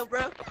 Lungs out,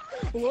 bro.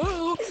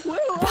 Whoa.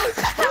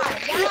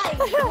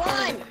 Guys,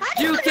 one.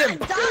 Juke him!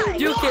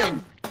 Juke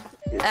him!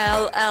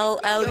 L,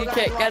 you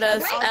can't get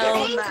us.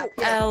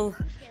 L.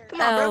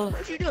 Come on, bro.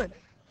 What you doing?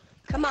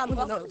 Come on, With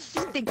bro. those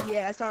stinky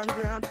ass arms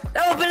around.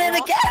 No, banana,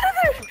 get out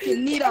of there! You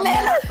need a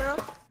map, bro.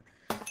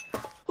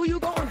 Who you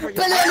going for?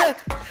 Banana!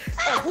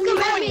 Who you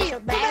going for?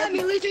 Come at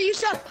me, loser, you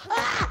suck.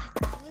 Ah!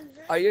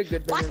 Are you a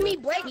good banana? Watch me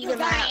break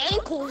my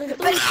ankles and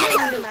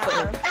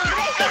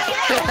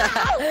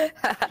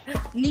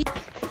You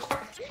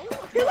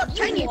look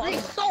tiny.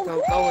 So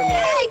Don't go in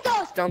there.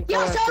 ankles. Don't go You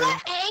after saw him.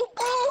 that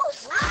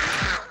ankles?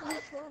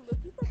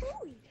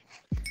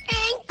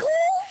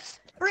 Ankles.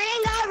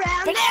 Ring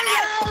around the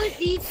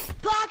rosy.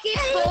 Pocket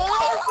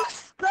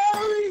full.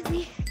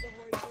 Rosy.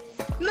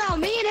 No,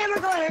 me and him are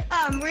going to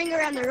ring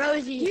around the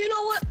rosy. You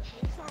know what?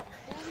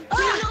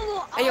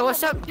 Hey, yo,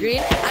 what's up,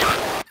 Green?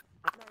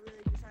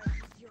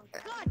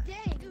 God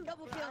dang,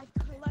 double kill.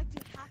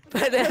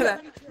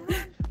 Banana.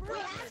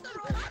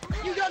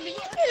 You got me.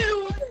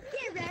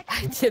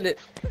 I didn't.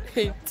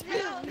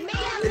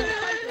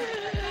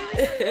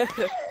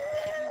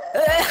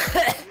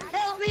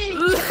 Help me.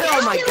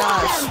 Oh my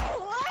gosh.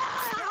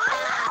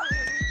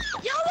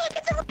 Yo, look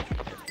at the.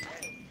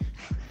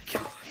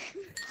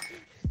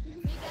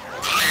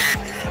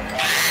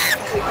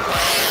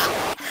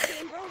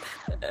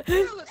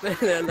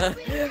 Banana.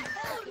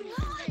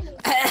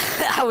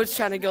 I was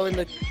trying to go in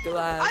the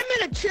glass. I'm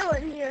gonna chill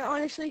in here,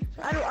 honestly.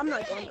 I'm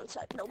not going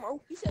outside no more.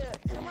 He said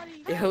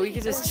somebody. Yeah, we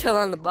could just chill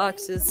on the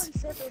boxes. Somebody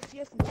said they'll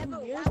see us in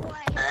 2 years.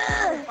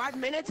 5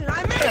 minutes and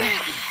I'm in.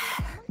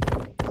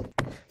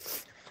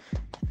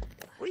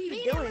 What are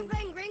you doing?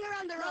 Playing ring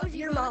around the rosy.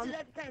 Your mom.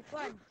 That's kind of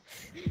fun.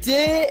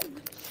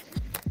 Did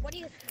What do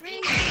you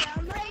ring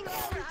around the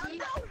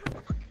rosy?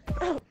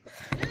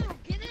 Dude,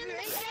 get in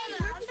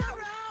around the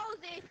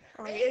rosy.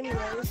 Alright,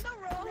 anyways.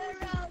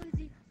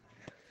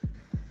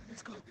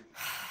 Let's go.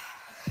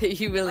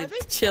 you really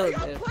chilling,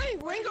 I'm dude? playing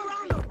ring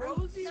around the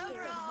rosy.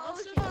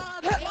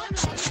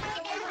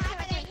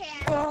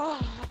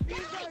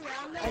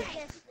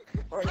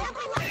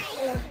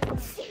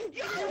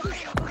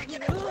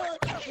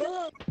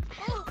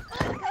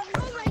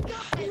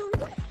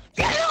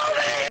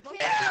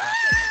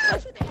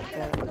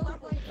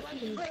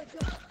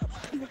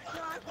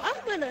 I'm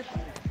gonna.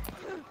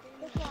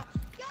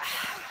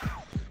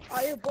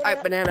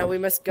 Alright, Banana, we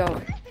must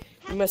go.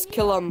 You must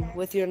kill him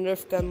with your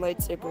Nerf gun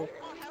lightsaber.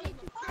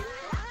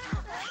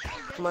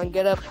 Come on,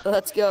 get up.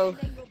 Let's go.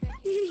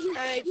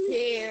 I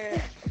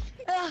care.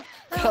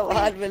 Come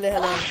on,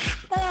 Banana.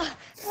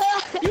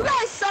 You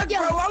guys suck, bro.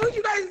 Why would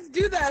you guys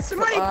do that?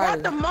 Somebody Come on.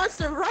 brought the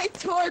monster right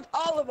towards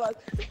all of us,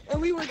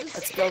 and we were just.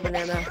 Let's go,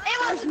 Banana.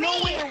 There's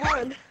no way to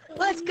run.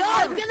 Let's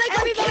go. Good luck,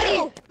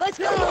 everybody. Let's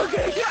go.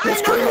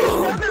 Let's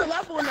go. Another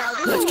level now.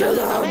 Let's kill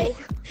them.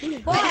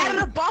 We're at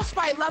a boss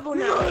fight level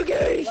now.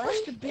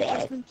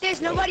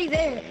 There's nobody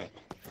there.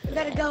 We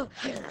gotta go.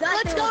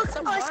 Let's go,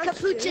 us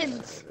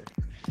capuchins.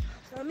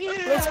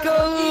 Let's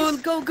go.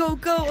 Go, go,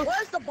 go.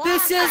 Where's the boss?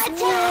 This is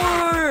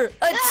war.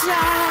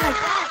 Attack.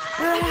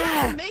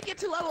 Ah. Make it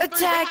to level 3.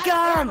 Attack We're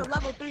at 'em.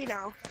 level 3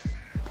 now.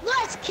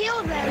 Let's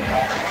kill them.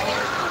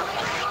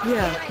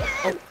 Yeah.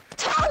 Oh.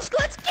 Toast,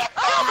 let's get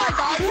them. Oh my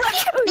god.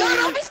 No,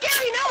 don't be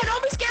scary. No,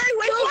 don't be scary.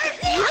 Wait for it.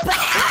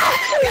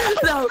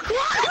 No.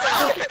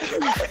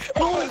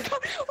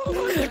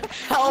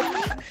 Help.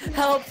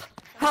 Help.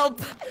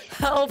 Help.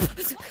 Help.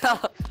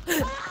 Help.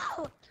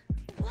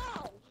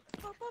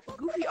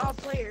 Goofy all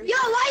players. Yo,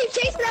 why are you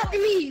chasing after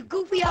me, you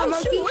goofy old Oh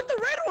monkey? shoot, where'd the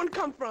red one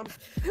come from?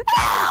 Yeah,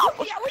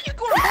 where you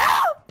going?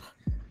 Help!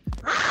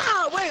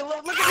 Ah, wait,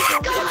 look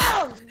at this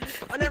one.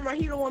 Oh, never mind,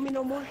 he don't want me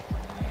no more.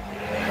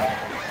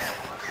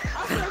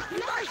 Also, can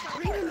you guys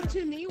bring him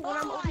to me when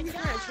I'm over here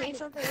and change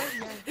something?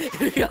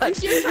 You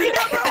serious right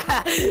now,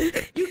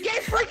 bro? You gay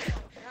freak!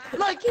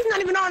 Look, he's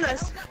not even on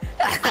us.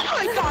 Oh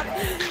my god!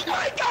 Oh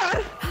my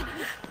god!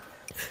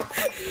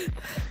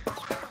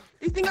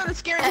 You think I'm the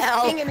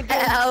scariest thing in the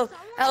game? L.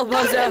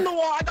 Bro, hit in Bozo. the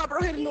wall. I got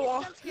bro hit in the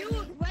wall.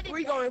 Where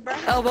you going, bro?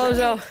 L.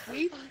 Bozo.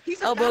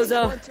 He's a El fast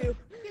Bozo. one, too.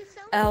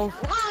 L.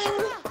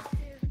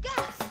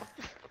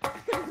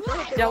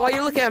 Yeah, why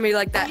you looking at me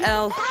like that,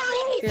 L?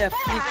 Yeah,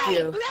 fuck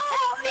you.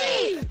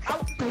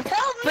 Help me!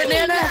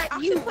 Banana.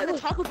 You play the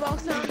Taco Bell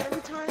sound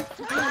every time.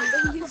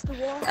 Then he hits the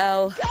wall.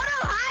 L. Go to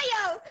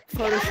Ohio!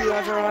 Photo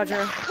Roger,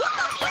 Roger.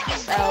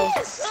 L.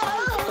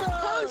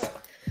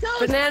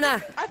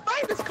 Banana. I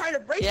find this kind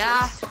of racist.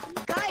 Yeah.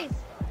 Guys,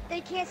 they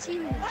can't see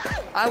me.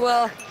 I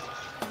will.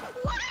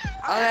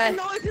 I Okay. had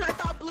no idea. I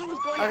thought Blue was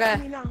going Okay.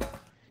 after me now.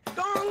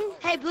 Dong.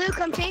 Hey, Blue,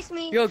 come chase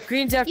me. Yo,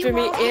 green's after You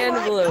me won't.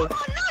 and blue.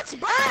 Oh, nuts,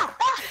 bro.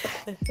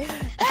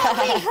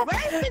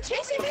 Red's been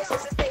chasing me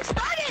since this thing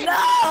started.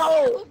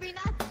 No!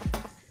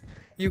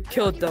 You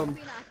killed them.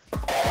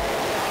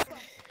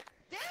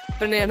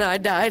 Banana, I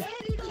died.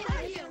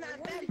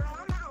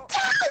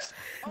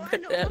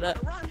 Banana.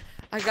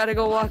 I gotta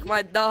go walk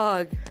my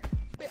dog.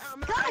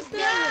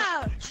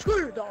 No!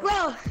 Screw dog.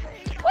 Bro,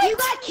 you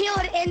got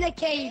killed in the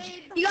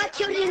cage. You got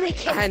killed in the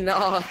cage. I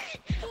know.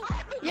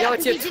 Yeah, Yo,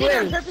 it's your you did it on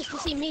twin. purpose to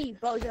see me,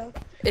 bozo.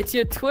 It's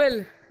your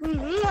twin.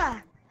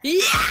 Mwah.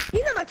 Yeah.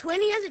 He's not my twin.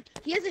 He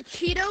has a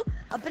Cheeto,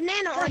 a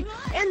banana on,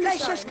 and the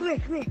shush. Come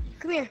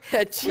here.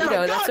 A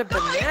Cheeto, that's a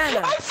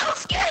banana. I'm so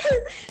scared.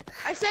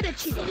 I said a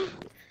Cheeto.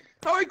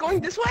 Are we going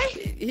this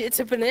way? It's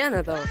a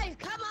banana though. Guys,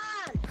 come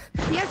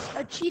on. Yes,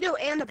 a Cheeto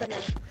and a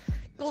banana.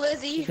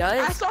 Glizzy.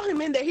 does? I saw him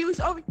in there. He was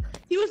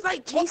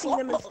like chasing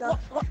them and stuff.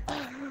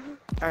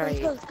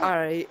 Alright, Let's go.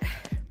 alright.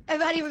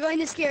 Everybody, we're going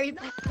to scary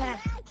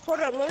path. Hold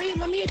on,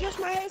 let me adjust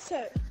my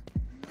headset.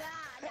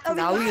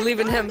 Now we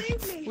leaving him.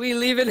 We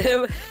leaving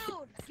him.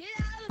 Get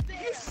out of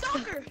there. You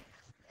sucker.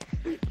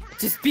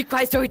 Just be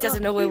quiet so he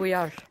doesn't know where we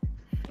are.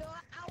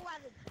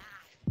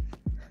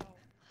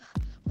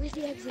 Where's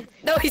the exit?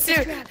 No, he's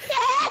here.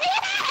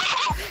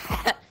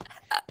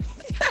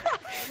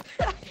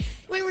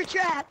 We were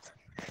trapped.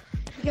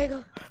 We gotta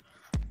go.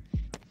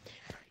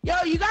 Yo,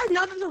 you guys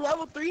know there's a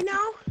level 3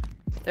 now?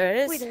 There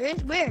it Wait, is. there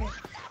is? Where?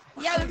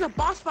 Yeah, there's a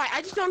boss fight.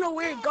 I just don't know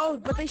where it goes,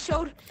 but they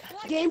showed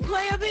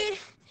gameplay of it,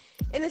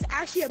 and it's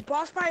actually a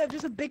boss fight of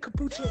just a big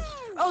capuchin.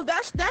 Oh,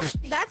 that's That's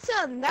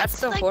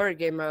the like, horror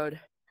game mode.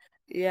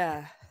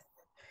 Yeah.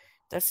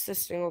 That's the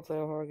single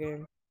player horror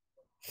game.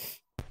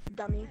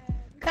 dummy.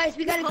 Guys,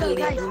 we gotta go, Silly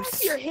guys.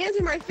 goose. Your hands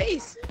in my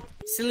face.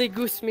 Silly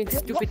goose means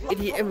stupid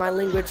idiot in my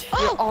language.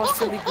 You're Oh, all oh,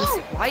 silly goose.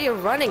 oh. Why are you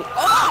running?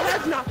 Oh,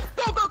 that's not.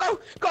 Go, go, go,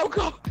 go,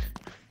 go.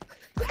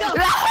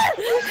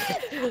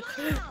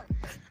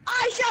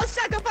 I shall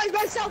sacrifice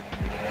myself.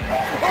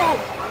 Oh!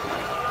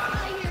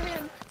 I hear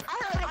him.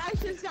 I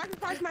should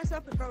sacrifice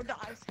myself if bro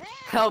dies.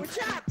 Help! We're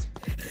trapped.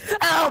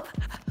 Help!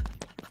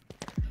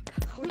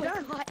 Oh my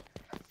God.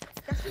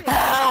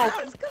 Help!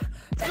 Let's go.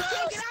 Let's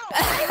go, get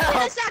out. I'm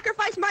gonna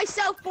sacrifice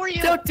myself for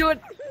you. Don't do it!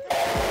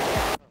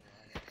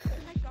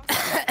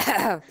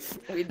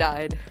 We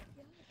died.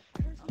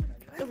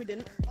 No, we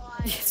didn't.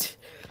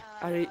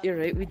 Alright, you're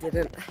right, we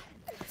didn't.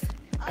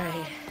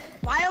 Alright.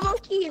 Bio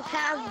monkeys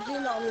have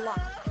been unlocked.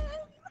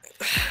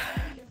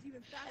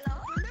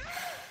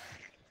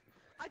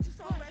 I just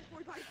saw a red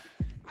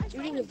 45.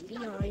 Shooting is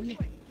behind.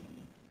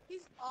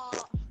 He's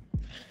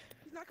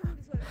not coming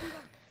this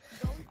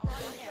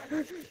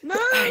way. No!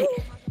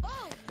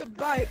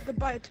 Alright,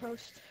 Goodbye,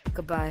 toast.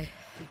 goodbye.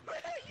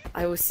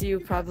 I will see you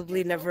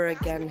probably never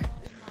again.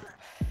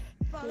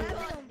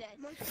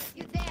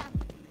 You're there.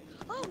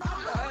 Oh,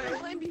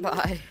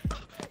 Bye.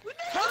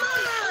 Come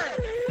on!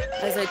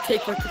 As I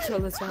take my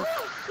controllers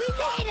off. we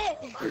made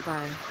it.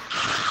 Goodbye.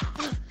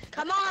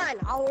 Come on,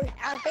 I'll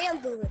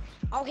handle it.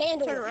 I'll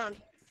handle Turn it. around.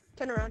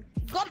 Turn around.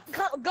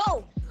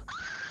 Go.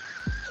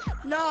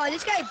 No,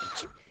 this guy.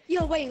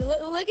 Yo, wait.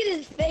 Look at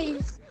his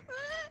face.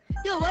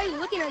 Yo, why are you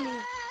looking at me?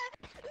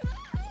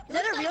 Is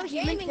that a real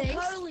human face?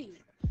 Curly.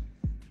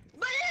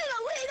 But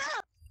wait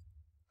up!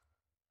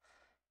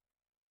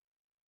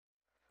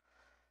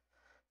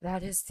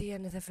 That is the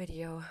end of the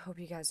video. Hope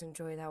you guys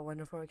enjoyed that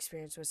wonderful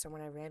experience with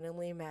someone I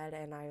randomly met,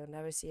 and I will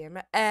never see him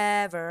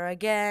ever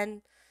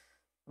again.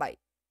 Bye.